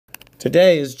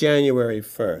Today is January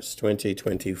 1st,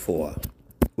 2024.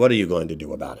 What are you going to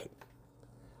do about it?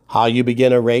 How you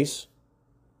begin a race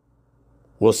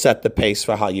will set the pace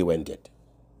for how you end it.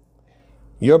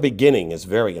 Your beginning is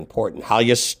very important. How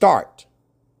you start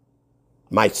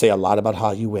might say a lot about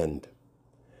how you end.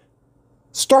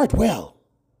 Start well,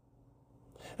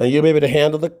 and you'll be able to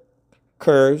handle the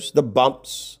curves, the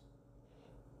bumps,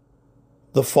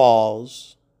 the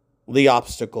falls, the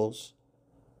obstacles.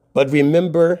 But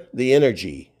remember the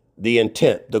energy, the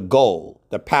intent, the goal,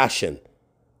 the passion,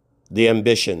 the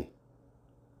ambition,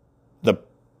 the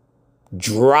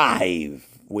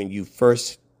drive when you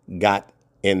first got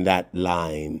in that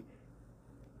line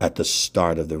at the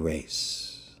start of the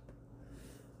race.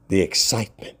 The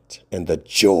excitement and the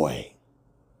joy.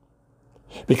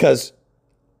 Because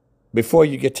before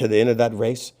you get to the end of that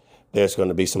race, there's going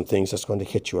to be some things that's going to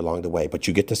hit you along the way. But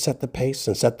you get to set the pace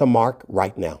and set the mark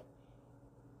right now.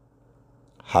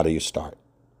 How do you start?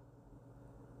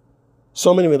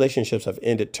 So many relationships have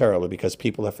ended terribly because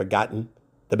people have forgotten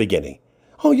the beginning.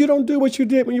 Oh, you don't do what you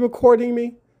did when you were courting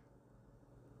me.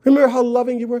 Remember how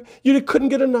loving you were? You couldn't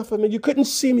get enough of me. You couldn't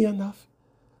see me enough.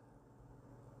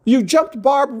 You jumped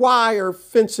barbed wire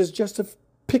fences just to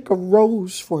pick a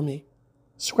rose for me.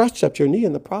 Scratched up your knee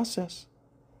in the process.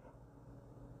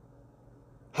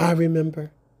 I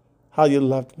remember how you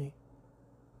loved me.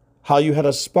 How you had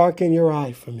a spark in your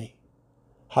eye for me.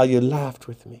 How you laughed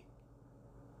with me.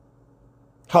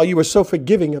 How you were so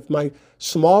forgiving of my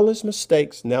smallest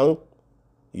mistakes. Now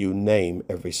you name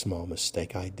every small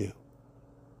mistake I do.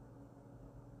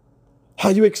 How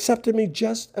you accepted me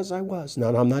just as I was.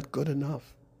 Now I'm not good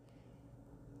enough.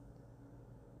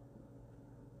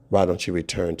 Why don't you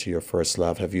return to your first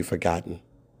love? Have you forgotten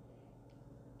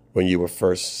when you were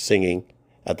first singing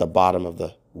at the bottom of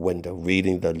the window,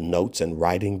 reading the notes and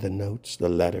writing the notes, the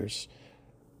letters?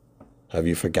 Have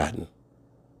you forgotten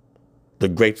the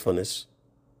gratefulness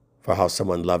for how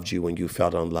someone loved you when you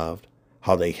felt unloved,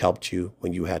 how they helped you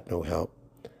when you had no help,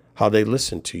 how they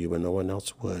listened to you when no one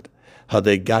else would, how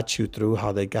they got you through,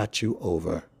 how they got you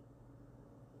over?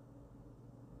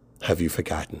 Have you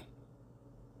forgotten?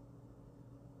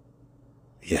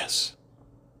 Yes.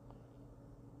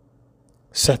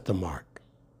 Set the mark.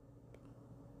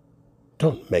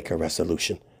 Don't make a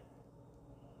resolution.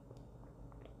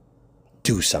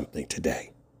 Do something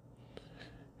today.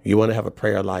 You want to have a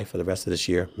prayer life for the rest of this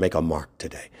year? Make a mark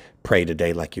today. Pray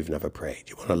today like you've never prayed.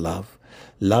 You want to love?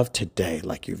 Love today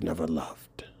like you've never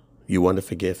loved. You want to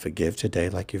forgive? Forgive today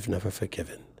like you've never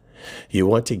forgiven. You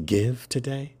want to give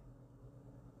today?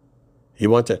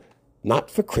 You want to, not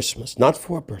for Christmas, not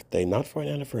for a birthday, not for an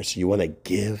anniversary. You want to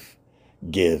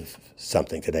give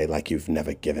something today like you've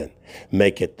never given.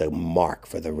 Make it the mark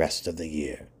for the rest of the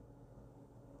year.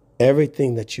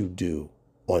 Everything that you do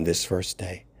on this first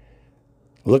day,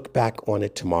 look back on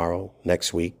it tomorrow,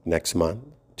 next week, next month,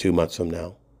 2 months from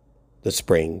now, the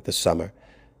spring, the summer,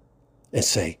 and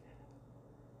say,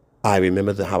 I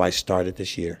remember how I started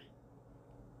this year.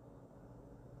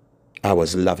 I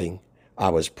was loving, I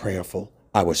was prayerful,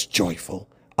 I was joyful,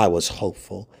 I was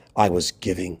hopeful, I was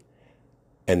giving,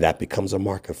 and that becomes a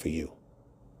marker for you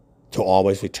to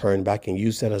always return back and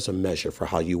use that as a measure for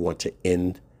how you want to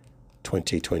end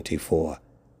 2024.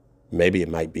 Maybe it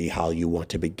might be how you want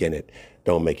to begin it.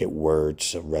 Don't make it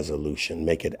words of resolution.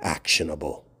 Make it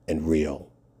actionable and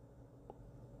real.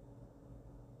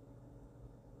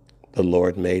 The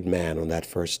Lord made man on that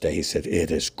first day. He said,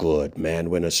 it is good. Man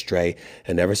went astray.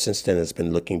 And ever since then, it's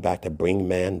been looking back to bring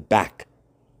man back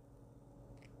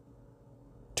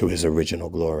to his original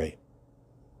glory.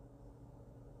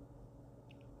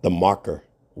 The marker,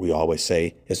 we always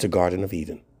say, is the Garden of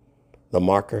Eden. The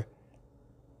marker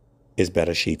is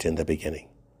Bereshit in the beginning.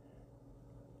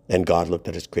 And God looked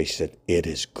at his creation and said, it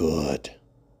is good.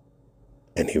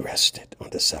 And he rested on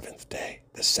the seventh day,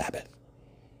 the Sabbath.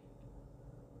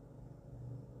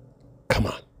 Come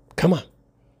on, come on.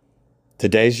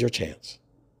 Today's your chance.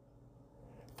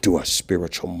 Do a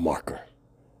spiritual marker.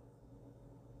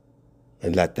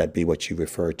 And let that be what you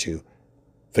refer to.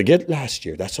 Forget last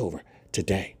year, that's over.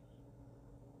 Today,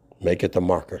 make it the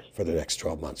marker for the next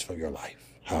 12 months for your life.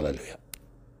 Hallelujah.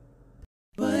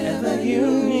 Whatever you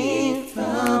need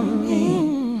from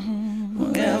me,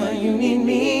 whatever you need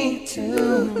me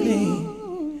to be,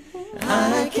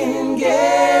 I can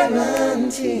guarantee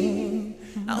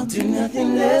I'll do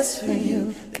nothing less for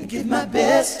you than give my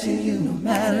best to you, no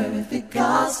matter if it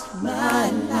costs my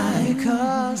life.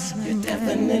 Because you're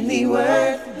definitely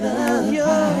worth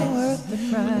the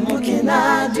price. What can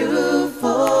I do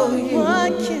for you?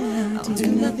 I'll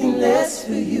do nothing less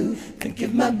for you than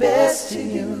give my best to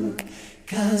you.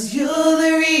 'Cause you're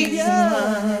the reason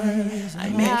why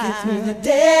through the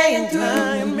day and through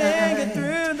the night.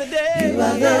 You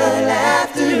are the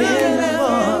laughter in my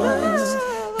voice.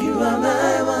 You are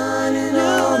my one and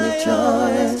only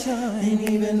choice. And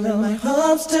even when my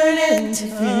hopes turn into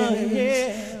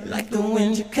fears, like the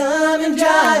wind you come and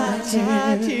dry my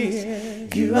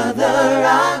tears, you are the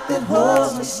rock that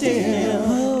holds me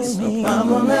still. It's no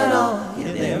problem at all.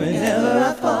 You're there whenever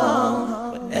I fall.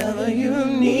 Whatever you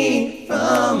need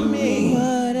from me,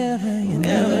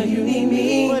 whatever you need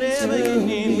me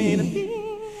to be,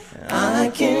 I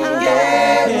can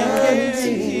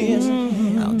guarantee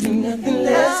I'll do nothing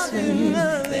less for you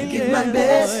than give my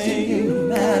best to you, no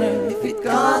matter if it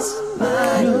costs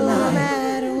my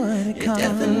life. You're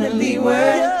definitely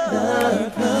worth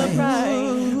the price.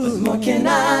 What more can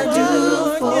I do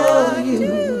for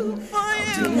you?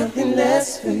 I'll do nothing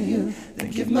less for you than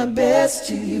give my best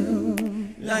to you.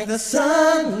 Like the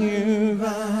sun you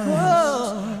rise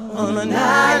on a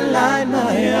night like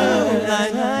mine. You are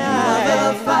the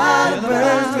fire that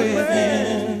burns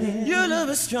within. Your love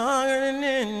is stronger than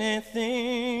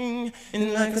anything,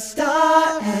 and like a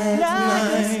star at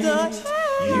night,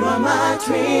 you are my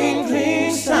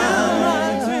twinkling star,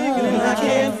 and I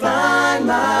can't find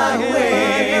my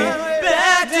way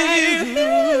back to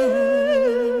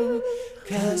you,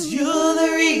 'cause you're the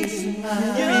reason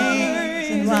why.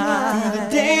 Through the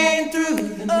day and through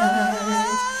the night,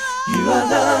 you are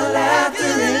the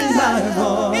laughter in my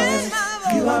voice.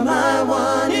 You are my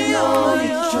one and only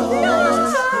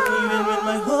choice. Even when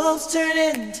my hopes turn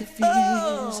into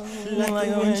fears,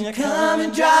 like when you come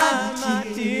and dry my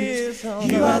tears,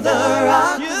 you are the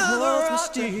rock that holds me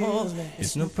still.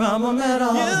 It's no problem at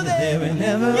all. You're there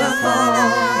whenever I fall.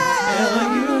 Whatever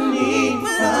you need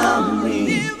from me,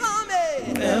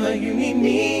 whatever you need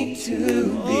me to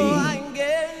be,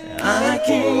 I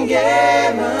can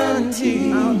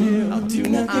guarantee I'll do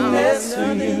nothing less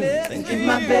for you than give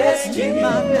my best to you,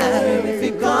 no matter if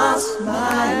it costs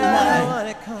my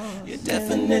life. You're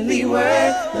definitely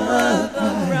worth the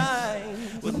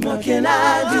price. What more can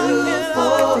I do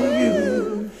for you?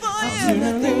 I'll do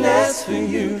nothing less for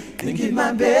you than give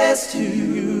my best to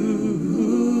you.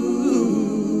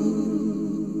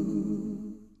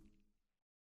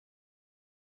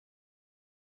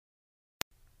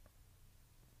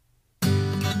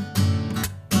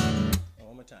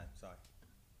 Time, sorry.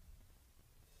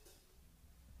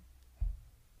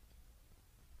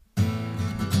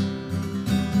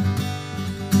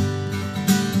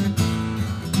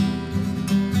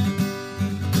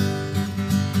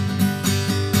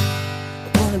 I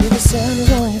wanna be the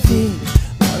sandals on your feet,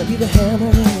 wanna be the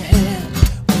hammer in your hand,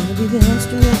 wanna be the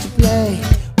instrument to play,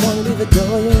 wanna be the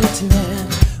door you enter in,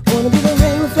 wanna be the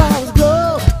rain where flowers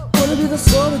grow, wanna be the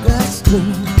solar glass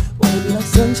screen, wanna be like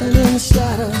sunshine in the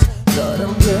shadows. Lord,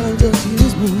 I'm willing, just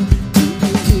use me to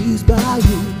be used by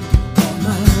you on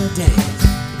my days.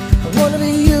 I wanna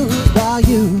be used by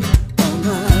you on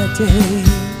my days.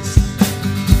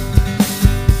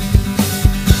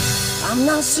 I'm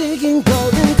not seeking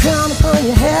golden crown upon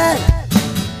your head,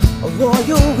 a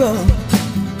royal robe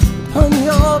upon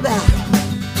your back.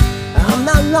 I'm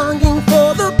not longing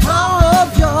for the power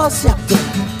of your scepter,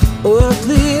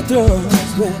 earthly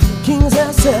thrones where kings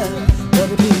have sat.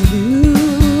 Wanna be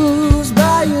used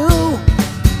by you.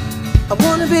 I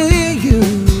wanna be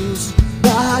used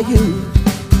by you.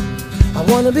 I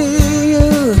wanna be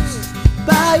used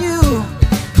by you.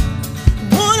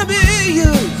 I wanna be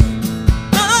used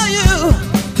by you.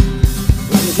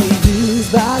 Wanna be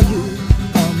used by you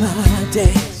on my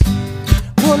days.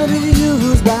 Wanna be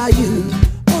used by you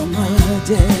on my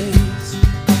days.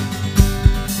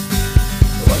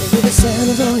 Wanna be the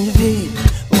sandals on your feet,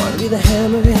 wanna be the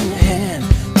hammer in your hand,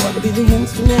 wanna be the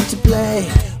instrument to play,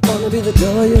 wanna be the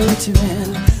door you enter in,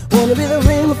 wanna be the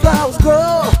rain where flowers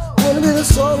grow, wanna be the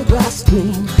solar glass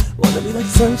screen, wanna be like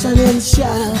sunshine in the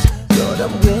shadows. Lord,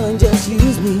 I'm willing, just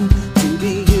use me to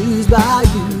be used by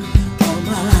you on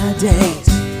my days.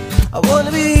 I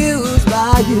wanna be used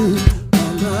by you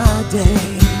on my days.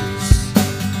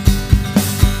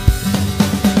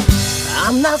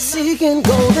 I'm not seeking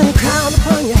golden crown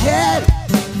upon your head,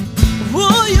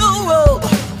 royal robe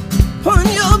on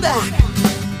your back.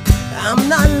 I'm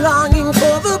not longing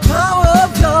for the power of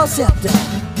your scepter,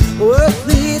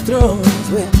 earthly thrones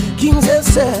where kings have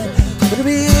sat. I wanna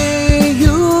be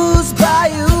used by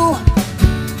you.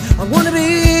 I wanna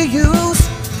be used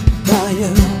by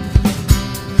you.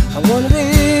 I wanna be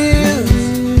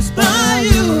used by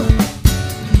you.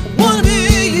 I wanna be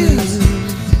used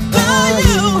by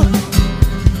you.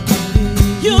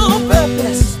 Your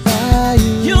purpose,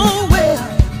 your will,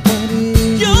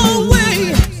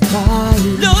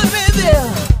 Lord, reveal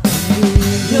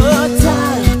your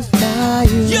time,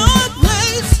 your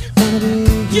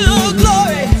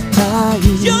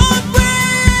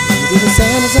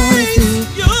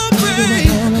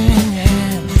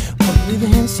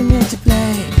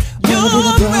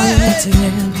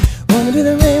Wanna be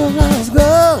the rain when flowers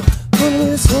grow, wanna be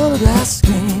the solar glass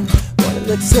screen, wanna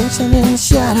be the sunshine in the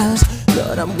shadows.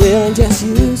 Lord, I'm willing, just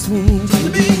use me, just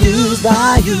to be used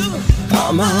by you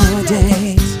all my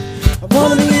days. I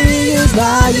wanna be used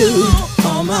by you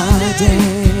all my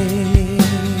days.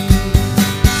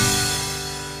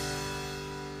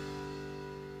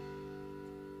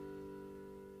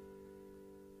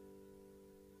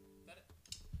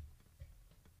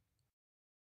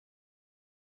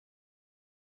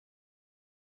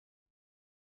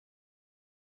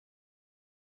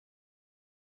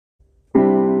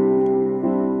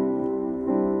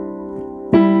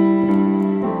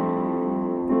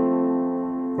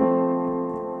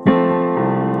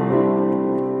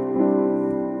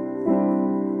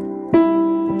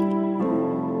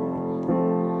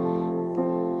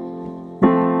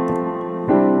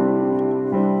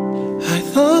 I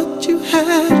thought you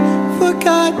had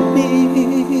forgotten me.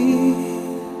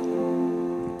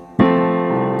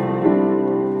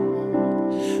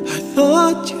 I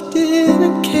thought you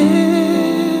didn't care.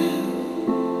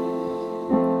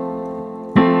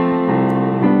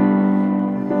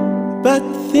 But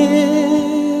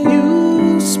then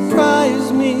you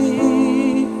surprised me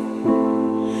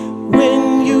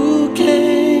when you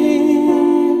came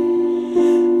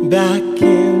back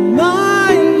in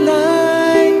my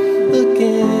life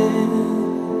again.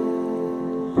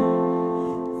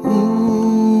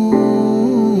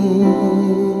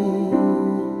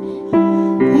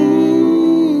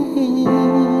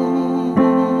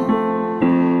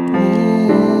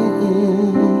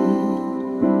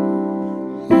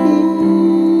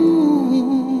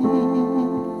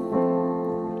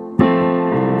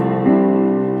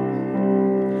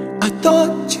 I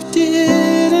thought you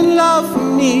didn't love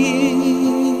me.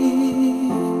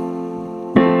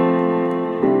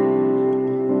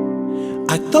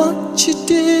 I thought you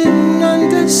didn't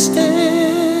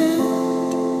understand.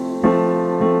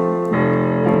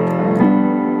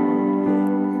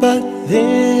 But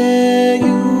there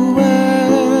you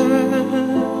were,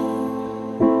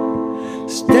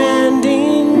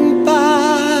 standing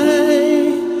by.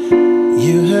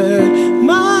 You heard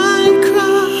my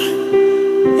cry,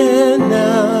 and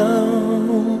now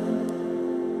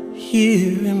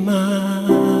here am I.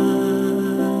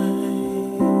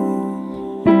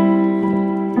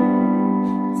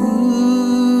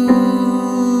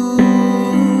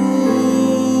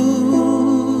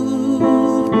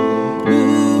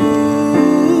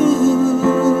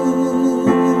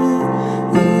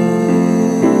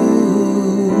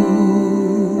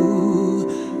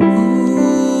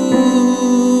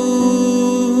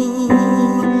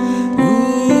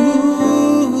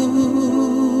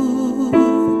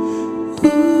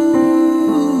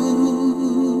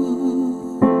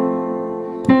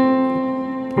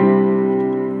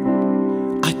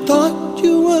 I thought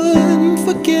you wouldn't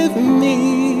forgive me.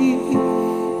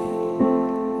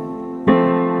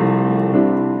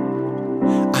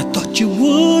 I thought you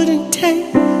wouldn't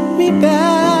take me back.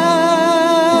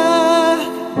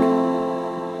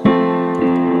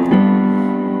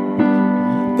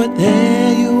 But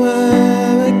there you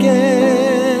were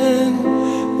again,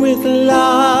 with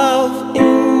love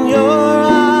in your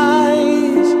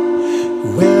eyes,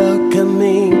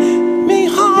 welcoming me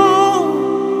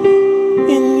home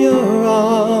in your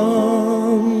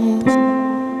arms,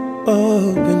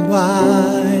 open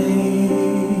wide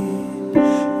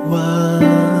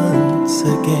once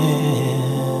again.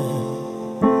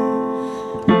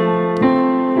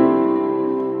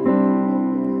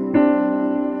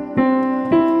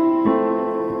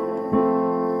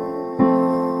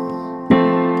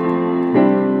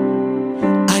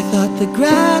 I thought the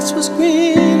grass was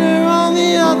greener on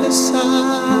the other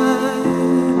side,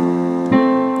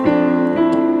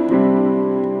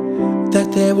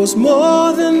 that there was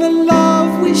more than the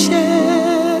love we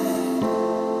shared.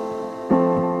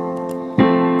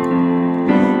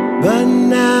 But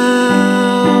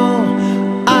now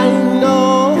I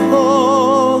know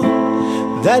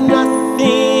that nothing